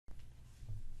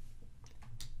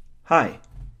Hi,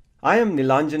 I am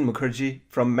Nilanjan Mukherjee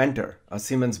from Mentor, a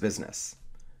Siemens business.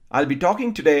 I'll be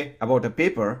talking today about a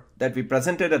paper that we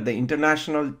presented at the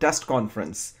International Test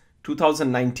Conference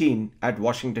 2019 at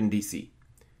Washington, D.C.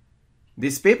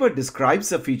 This paper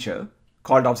describes a feature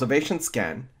called Observation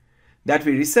Scan that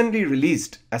we recently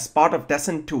released as part of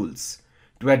Tessent tools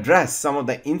to address some of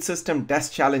the in-system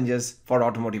test challenges for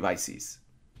automotive ICs.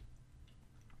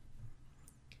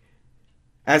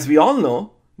 As we all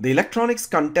know, the electronics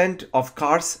content of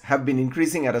cars have been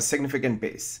increasing at a significant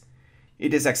pace.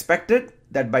 It is expected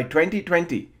that by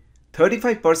 2020,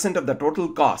 35% of the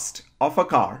total cost of a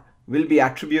car will be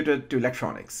attributed to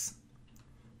electronics.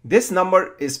 This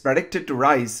number is predicted to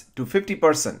rise to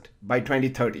 50% by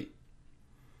 2030.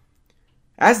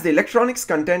 As the electronics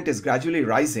content is gradually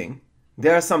rising,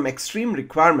 there are some extreme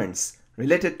requirements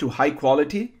related to high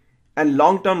quality and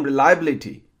long-term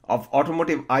reliability of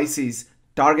automotive ICs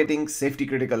targeting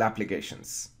safety-critical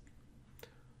applications.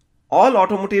 All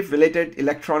automotive-related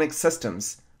electronic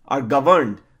systems are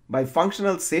governed by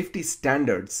functional safety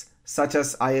standards such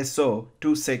as ISO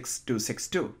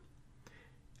 26262.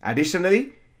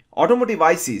 Additionally, automotive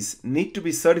ICs need to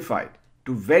be certified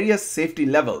to various safety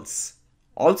levels,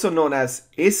 also known as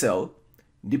ASIL,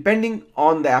 depending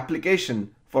on the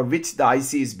application for which the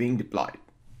IC is being deployed.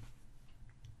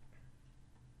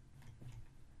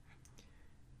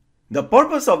 The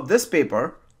purpose of this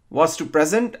paper was to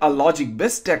present a Logic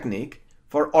BIST technique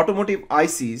for automotive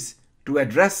ICs to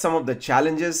address some of the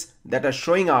challenges that are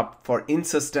showing up for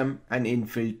in-system and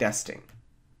in-field testing.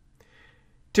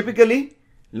 Typically,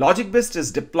 Logic BIST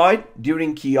is deployed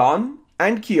during key on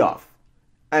and key off,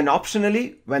 and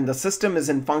optionally when the system is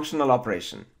in functional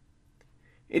operation.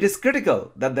 It is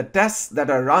critical that the tests that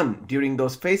are run during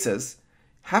those phases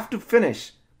have to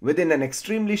finish within an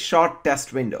extremely short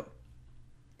test window.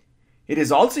 It is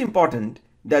also important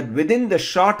that within the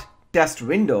short test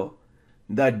window,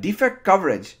 the defect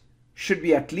coverage should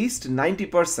be at least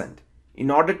 90% in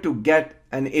order to get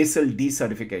an ASIL D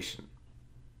certification.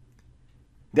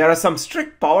 There are some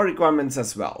strict power requirements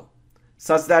as well,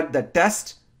 such that the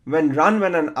test when run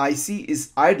when an IC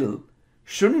is idle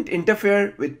shouldn't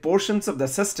interfere with portions of the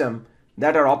system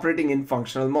that are operating in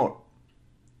functional mode.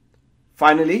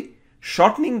 Finally,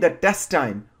 shortening the test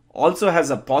time also has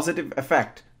a positive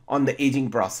effect on the aging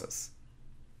process.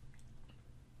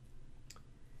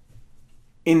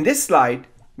 In this slide,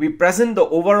 we present the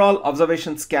overall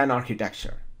observation scan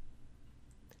architecture.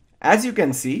 As you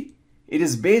can see, it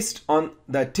is based on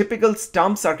the typical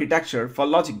stumps architecture for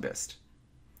Logic BIST.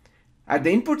 At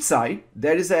the input side,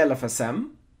 there is a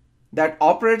LFSM that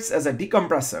operates as a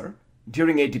decompressor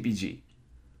during ATPG,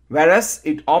 whereas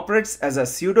it operates as a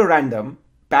pseudo-random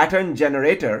pattern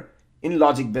generator in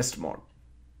Logic BIST mode.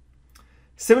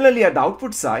 Similarly, at the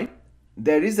output side,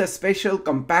 there is a spatial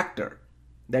compactor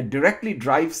that directly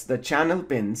drives the channel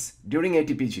pins during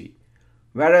ATPG,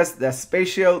 whereas the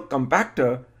spatial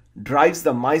compactor drives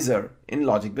the miser in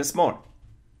Logic BIST mode.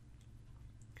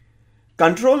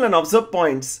 Control and observe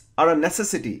points are a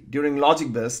necessity during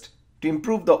Logic BIST to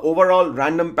improve the overall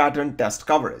random pattern test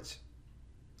coverage.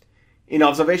 In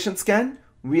Observation Scan,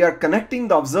 we are connecting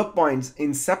the observe points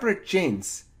in separate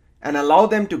chains and allow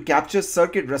them to capture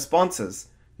circuit responses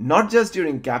not just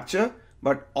during capture,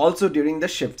 but also during the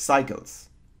shift cycles.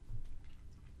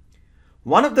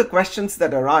 One of the questions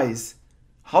that arise,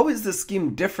 how is the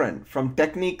scheme different from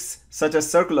techniques such as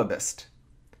circular BIST?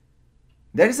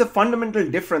 There is a fundamental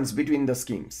difference between the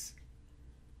schemes.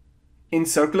 In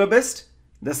circular BIST,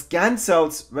 the scan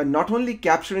cells were not only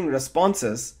capturing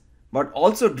responses, but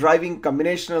also driving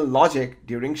combinational logic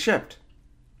during shift.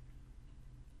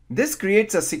 This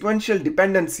creates a sequential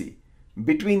dependency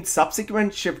between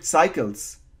subsequent shift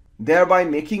cycles, thereby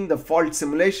making the fault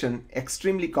simulation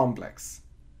extremely complex.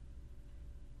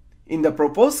 In the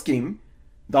proposed scheme,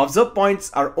 the observe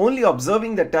points are only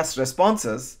observing the test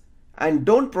responses and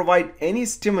don't provide any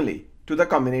stimuli to the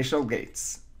combinational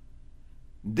gates.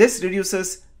 This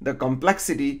reduces the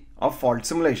complexity of fault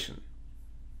simulation.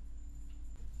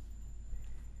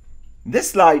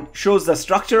 This slide shows the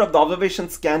structure of the observation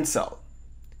scan cell.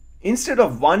 Instead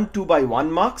of one 2x1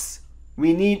 mux,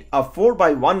 we need a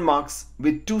 4x1 mux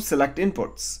with two select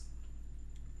inputs.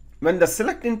 When the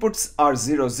select inputs are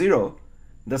 0, 0,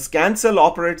 the scan cell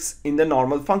operates in the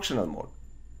normal functional mode.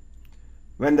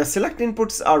 When the select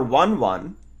inputs are 1,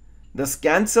 1, the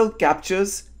scan cell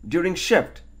captures during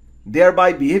shift,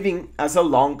 thereby behaving as a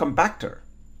long compactor.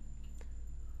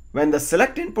 When the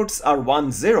select inputs are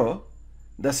 1, 0,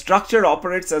 the structure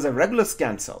operates as a regular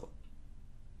scan cell.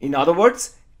 In other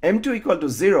words, M2 equal to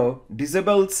 0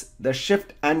 disables the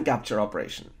shift and capture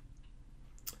operation.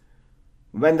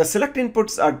 When the select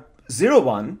inputs are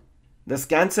 01, the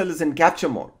scan cell is in capture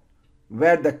mode,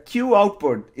 where the Q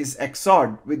output is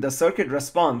XORed with the circuit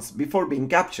response before being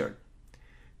captured.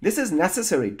 This is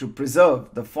necessary to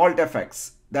preserve the fault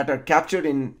effects that are captured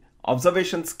in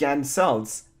observation scan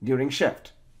cells during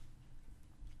shift.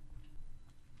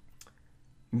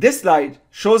 This slide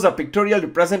shows a pictorial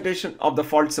representation of the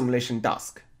fault simulation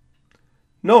task.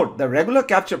 Note the regular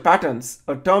capture patterns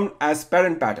are termed as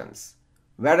parent patterns,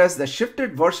 whereas the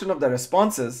shifted version of the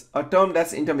responses are termed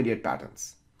as intermediate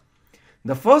patterns.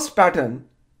 The first pattern,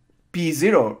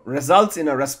 P0, results in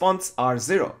a response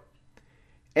R0.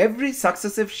 Every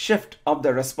successive shift of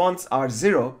the response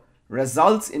R0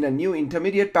 results in a new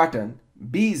intermediate pattern,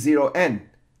 B0N,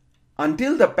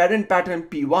 until the parent pattern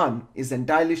P1 is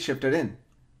entirely shifted in.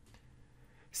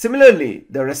 Similarly,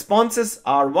 the responses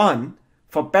R1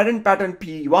 for parent pattern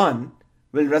P1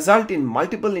 will result in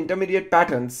multiple intermediate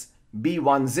patterns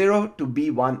B10 to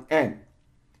B1N.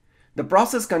 The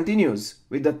process continues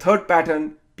with the third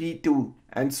pattern P2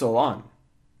 and so on.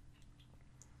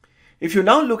 If you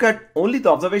now look at only the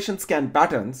observation scan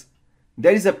patterns,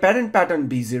 there is a parent pattern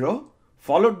B0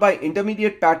 followed by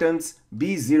intermediate patterns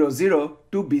B00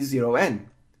 to B0N.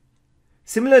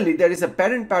 Similarly, there is a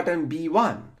parent pattern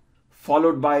B1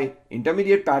 followed by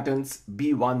intermediate patterns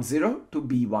B10 to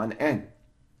B1N,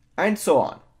 and so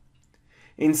on.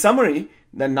 In summary,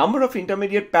 the number of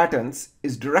intermediate patterns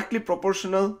is directly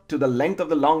proportional to the length of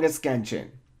the longest scan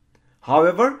chain.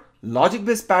 However, Logic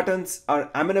BIST patterns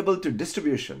are amenable to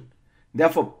distribution.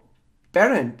 Therefore,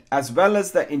 parent as well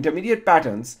as the intermediate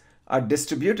patterns are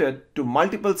distributed to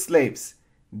multiple slaves,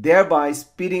 thereby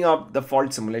speeding up the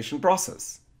fault simulation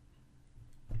process.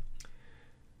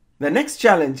 The next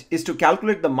challenge is to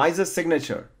calculate the miser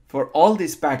signature for all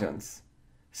these patterns,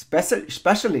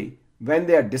 especially when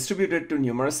they are distributed to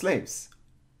numerous slaves.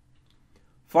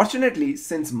 Fortunately,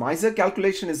 since miser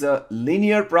calculation is a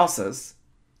linear process,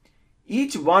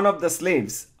 each one of the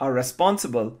slaves are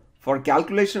responsible for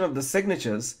calculation of the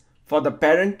signatures for the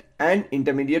parent and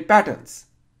intermediate patterns.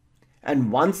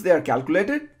 And once they are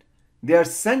calculated, they are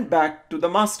sent back to the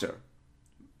master,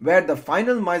 where the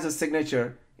final miser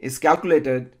signature is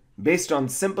calculated based on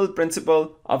simple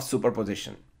principle of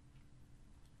superposition.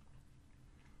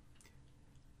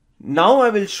 Now I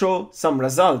will show some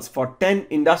results for 10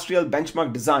 industrial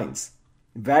benchmark designs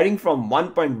varying from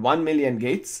 1.1 million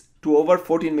gates to over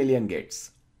 14 million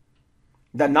gates.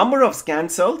 The number of scan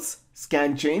cells,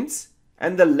 scan chains,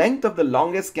 and the length of the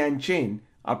longest scan chain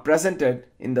are presented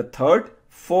in the third,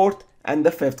 fourth, and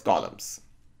the fifth columns.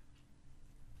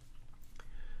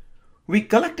 We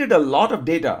collected a lot of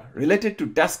data related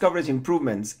to test coverage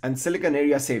improvements and silicon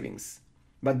area savings,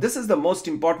 but this is the most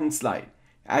important slide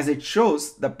as it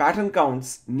shows the pattern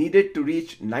counts needed to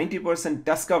reach 90%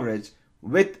 test coverage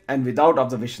with and without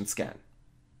observation scan.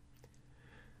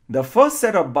 The first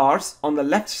set of bars on the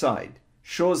left side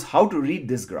shows how to read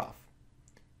this graph.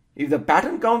 If the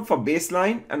pattern count for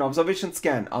baseline and observation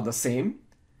scan are the same,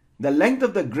 the length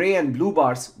of the gray and blue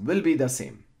bars will be the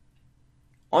same.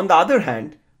 On the other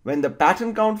hand, when the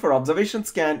pattern count for observation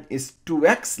scan is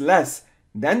 2x less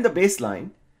than the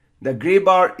baseline, the gray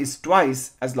bar is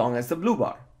twice as long as the blue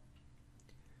bar.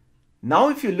 Now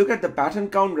if you look at the pattern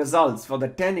count results for the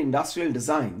 10 industrial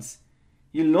designs,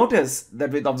 you'll notice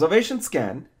that with observation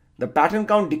scan, the pattern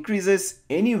count decreases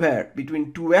anywhere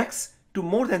between 2x to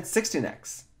more than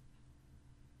 16x.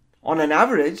 On an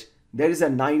average, there is a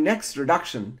 9x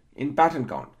reduction in pattern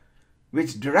count,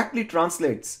 which directly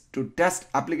translates to test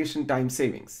application time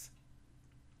savings.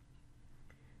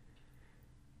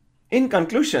 In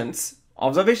conclusions,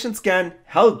 observation scan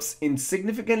helps in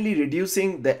significantly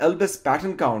reducing the LBIST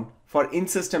pattern count for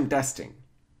in-system testing.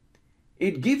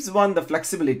 It gives one the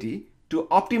flexibility to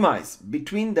optimize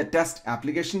between the test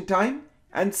application time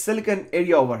and silicon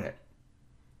area overhead.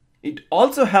 It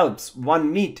also helps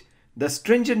one meet the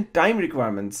stringent time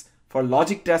requirements for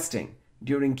logic testing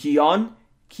during key on,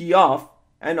 key off,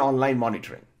 and online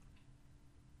monitoring.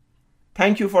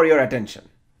 Thank you for your attention.